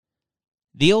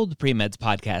The Old Pre-Meds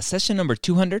Podcast, session number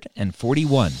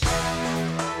 241.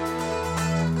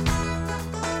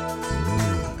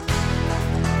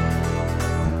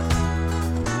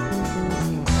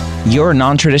 You're a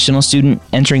non-traditional student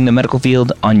entering the medical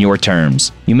field on your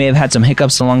terms. You may have had some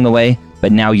hiccups along the way,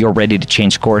 but now you're ready to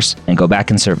change course and go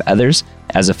back and serve others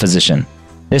as a physician.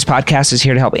 This podcast is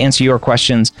here to help answer your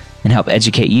questions and help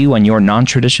educate you on your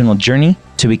non-traditional journey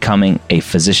to becoming a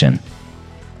physician.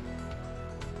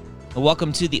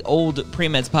 Welcome to the Old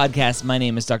Pre-Meds Podcast. My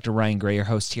name is Dr. Ryan Gray, your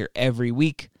host here every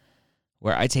week,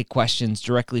 where I take questions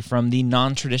directly from the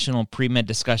non-traditional pre-med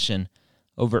discussion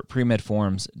over at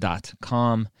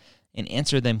premedforums.com and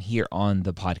answer them here on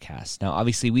the podcast. Now,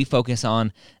 obviously, we focus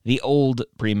on the old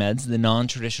pre-meds, the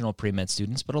non-traditional pre-med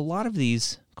students, but a lot of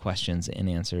these questions and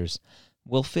answers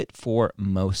will fit for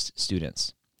most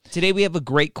students. Today, we have a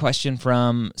great question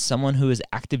from someone who is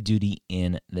active duty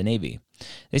in the Navy.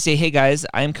 They say, hey guys,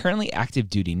 I am currently active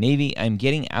duty Navy. I'm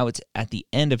getting out at the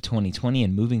end of 2020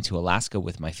 and moving to Alaska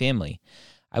with my family.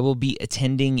 I will be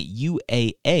attending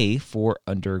UAA for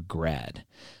undergrad.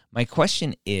 My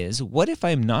question is, what if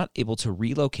I'm not able to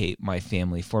relocate my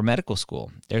family for medical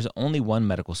school? There's only one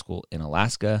medical school in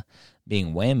Alaska,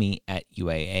 being WWAMI at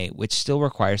UAA, which still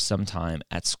requires some time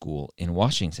at school in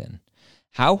Washington.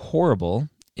 How horrible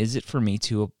is it for me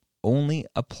to only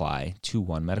apply to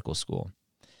one medical school?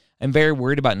 I'm very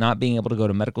worried about not being able to go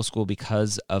to medical school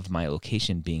because of my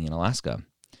location being in Alaska.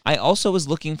 I also was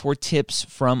looking for tips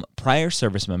from prior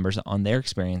service members on their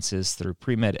experiences through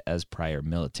pre-med as prior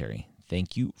military.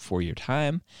 Thank you for your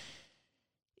time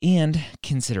and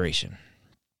consideration.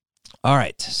 All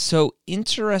right, so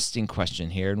interesting question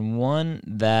here, and one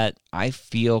that I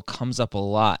feel comes up a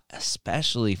lot,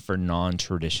 especially for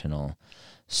non-traditional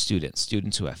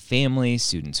students who have families,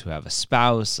 students who have a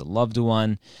spouse, a loved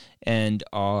one, and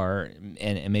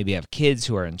maybe have kids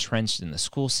who are entrenched in the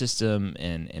school system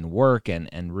and work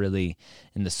and really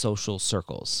in the social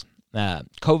circles.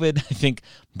 COVID, I think,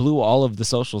 blew all of the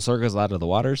social circles out of the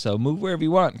water, so move wherever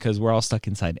you want because we're all stuck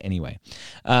inside anyway.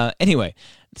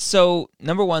 So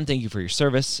number one, thank you for your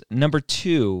service. Number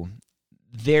two,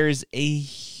 there's a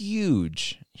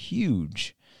huge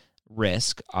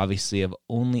risk, obviously, of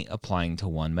only applying to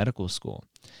one medical school.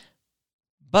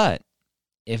 But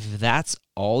if that's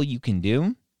all you can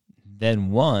do,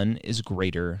 then one is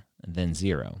greater than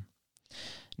zero.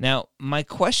 Now, my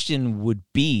question would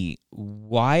be,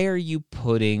 why are you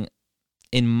putting,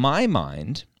 in my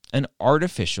mind, an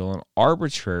artificial and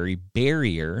arbitrary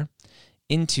barrier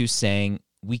into saying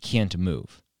we can't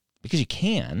move? Because you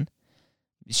can,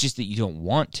 it's just that you don't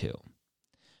want to,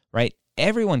 right?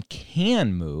 Everyone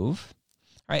can move,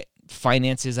 right?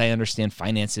 Finances, I understand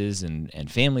finances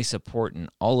and family support and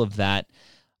all of that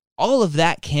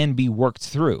can be worked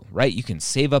through, right? You can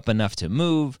save up enough to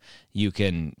move. You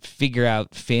can figure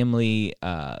out family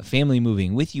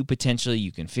moving with you potentially.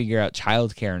 You can figure out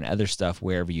childcare and other stuff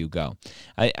wherever you go.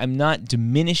 I'm not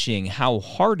diminishing how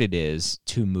hard it is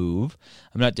to move.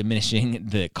 I'm not diminishing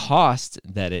the cost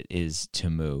that it is to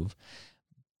move.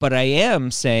 But I am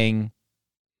saying,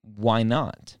 why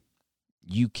not?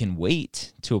 You can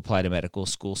wait to apply to medical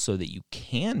school so that you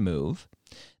can move.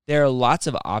 There are lots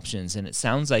of options, and it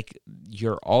sounds like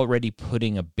you're already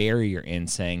putting a barrier in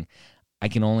saying, I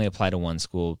can only apply to one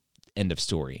school, end of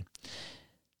story.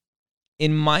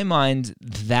 In my mind,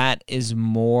 that is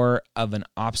more of an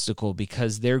obstacle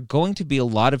because there are going to be a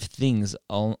lot of things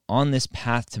on this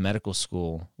path to medical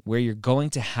school where you're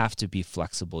going to have to be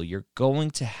flexible. You're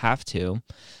going to have to,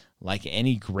 like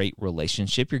any great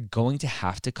relationship, you're going to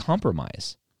have to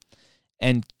compromise.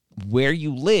 And where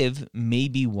you live may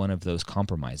be one of those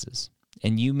compromises.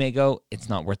 And you may go, it's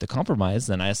not worth the compromise.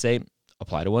 Then I say,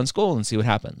 apply to one school and see what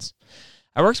happens.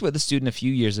 I worked with a student a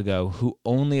few years ago who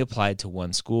only applied to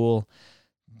one school,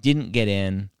 didn't get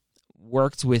in,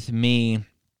 worked with me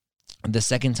the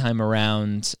second time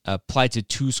around, applied to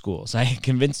two schools. I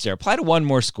convinced her, apply to one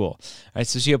more school. All right,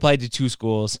 so she applied to two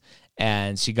schools,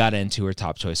 and she got into her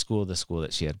top choice school, the school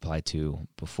that she had applied to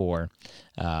before,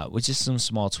 with just some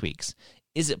small tweaks.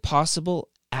 Is it possible?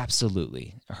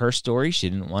 Absolutely. Her story, she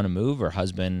didn't want to move. Her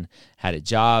husband had a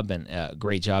job, and a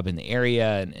great job in the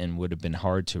area, and would have been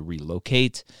hard to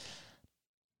relocate.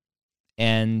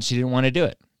 And she didn't want to do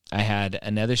it. I had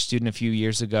another student a few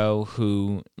years ago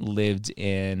who lived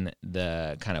in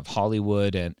the kind of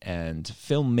Hollywood and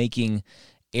filmmaking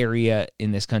area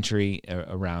in this country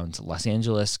around Los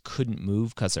Angeles, couldn't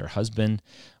move because her husband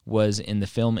was in the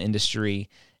film industry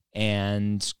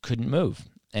and couldn't move.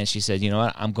 And she said, you know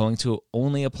what, I'm going to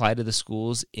only apply to the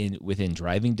schools within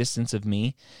driving distance of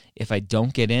me. If I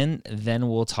don't get in, then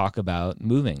we'll talk about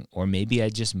moving. Or maybe I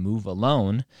just move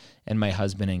alone and my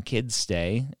husband and kids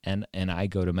stay and I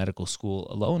go to medical school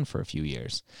alone for a few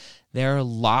years. There are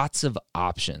lots of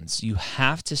options. You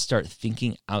have to start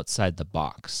thinking outside the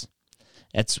box.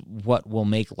 That's what will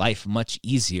make life much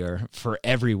easier for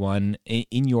everyone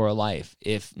in your life.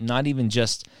 If not even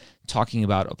just talking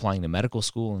about applying to medical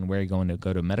school and where you're going to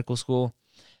go to medical school,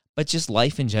 but just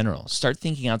life in general. Start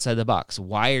thinking outside the box.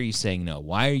 Why are you saying no?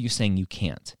 Why are you saying you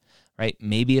can't? Right?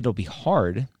 Maybe it'll be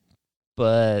hard,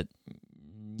 but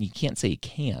you can't say you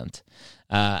can't.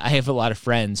 I have a lot of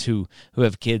friends who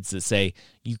have kids that say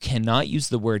you cannot use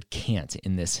the word can't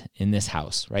in this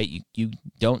house, right? You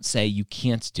don't say you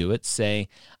can't do it. Say,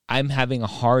 I'm having a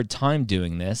hard time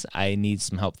doing this. I need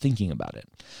some help thinking about it,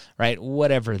 right?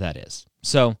 Whatever that is.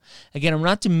 So again, I'm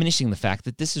not diminishing the fact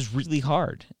that this is really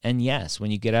hard. And yes,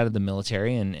 when you get out of the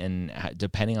military and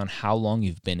depending on how long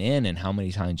you've been in and how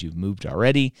many times you've moved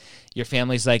already, your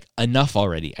family's like, enough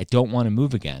already. I don't want to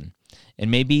move again.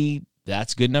 And maybe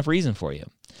that's good enough reason for you.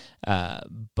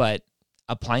 But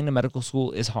applying to medical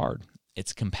school is hard.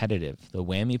 It's competitive. The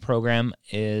WWAMI program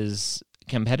is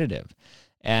competitive.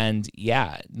 And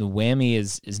yeah, the WWAMI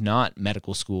is not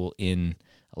medical school in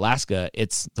Alaska.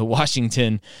 It's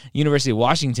the University of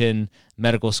Washington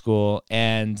Medical School,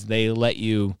 and they let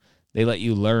you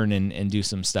learn and do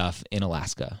some stuff in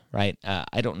Alaska, right?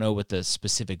 I don't know what the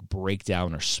specific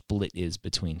breakdown or split is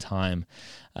between time,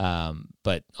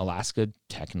 but Alaska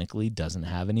technically doesn't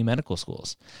have any medical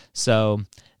schools. So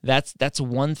that's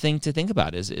one thing to think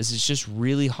about is it's just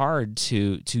really hard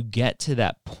to get to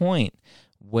that point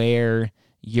where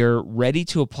you're ready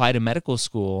to apply to medical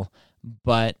school,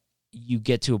 but you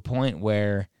get to a point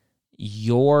where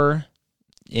you're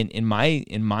in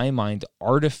my mind,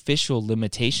 artificial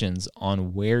limitations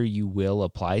on where you will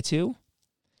apply to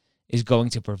is going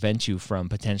to prevent you from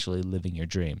potentially living your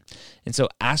dream. And so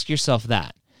ask yourself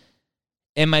that.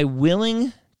 Am I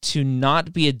willing to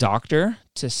not be a doctor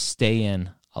to stay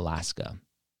in Alaska?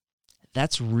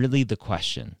 That's really the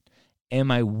question. Am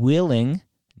I willing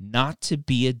not to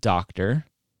be a doctor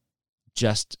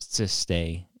just to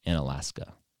stay in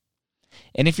Alaska?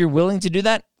 And if you're willing to do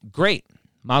that, great.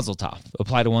 Mazel tov.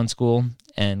 Apply to one school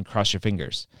and cross your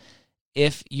fingers.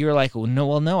 If you're like,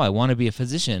 no, I want to be a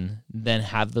physician, then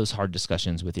have those hard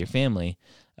discussions with your family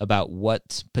about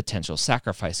what potential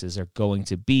sacrifices are going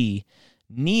to be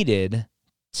needed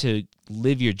to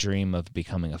live your dream of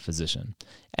becoming a physician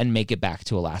and make it back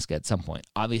to Alaska at some point.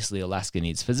 Obviously, Alaska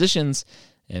needs physicians,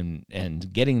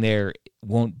 and getting there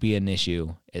won't be an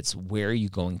issue. It's where are you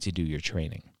going to do your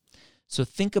training? So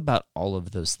think about all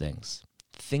of those things.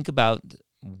 Think about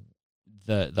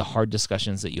the hard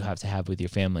discussions that you have to have with your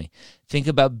family. Think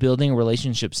about building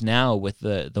relationships now with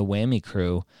the WWAMI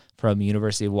crew from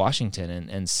University of Washington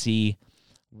and see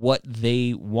what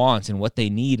they want and what they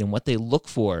need and what they look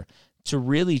for to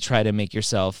really try to make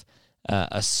yourself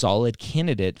a solid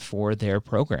candidate for their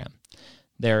program.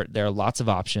 There are lots of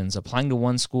options. Applying to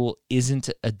one school isn't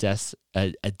a death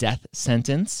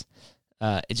sentence.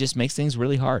 It just makes things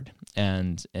really hard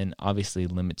and obviously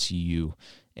limits you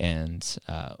and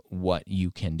what you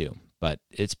can do. But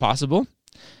it's possible.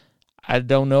 I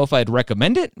don't know if I'd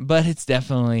recommend it, but it's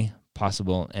definitely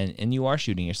possible, and you are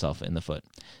shooting yourself in the foot.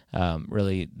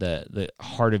 Really, the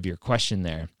heart of your question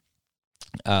there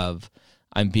of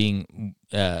I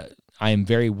am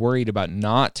very worried about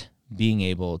not being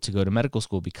able to go to medical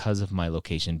school because of my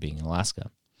location being in Alaska.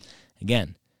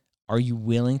 Again, are you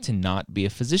willing to not be a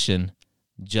physician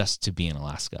just to be in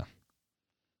Alaska?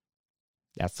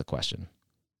 That's the question.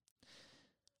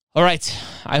 All right.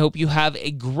 I hope you have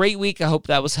a great week. I hope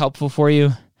that was helpful for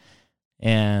you.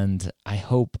 And I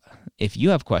hope if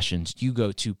you have questions, you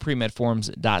go to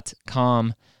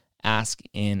premedforums.com, ask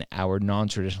in our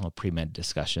non-traditional pre-med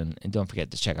discussion. And don't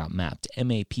forget to check out Mappd,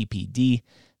 mappd.com.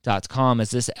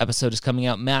 As this episode is coming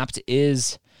out, Mappd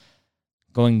is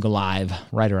going live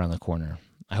right around the corner.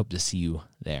 I hope to see you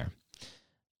there.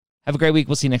 Have a great week.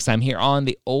 We'll see you next time here on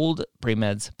the Old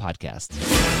Premeds Podcast.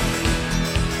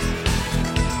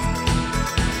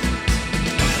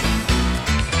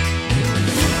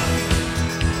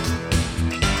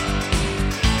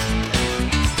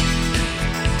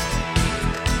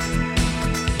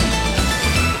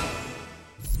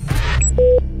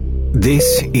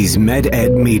 This is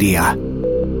MedEd Media.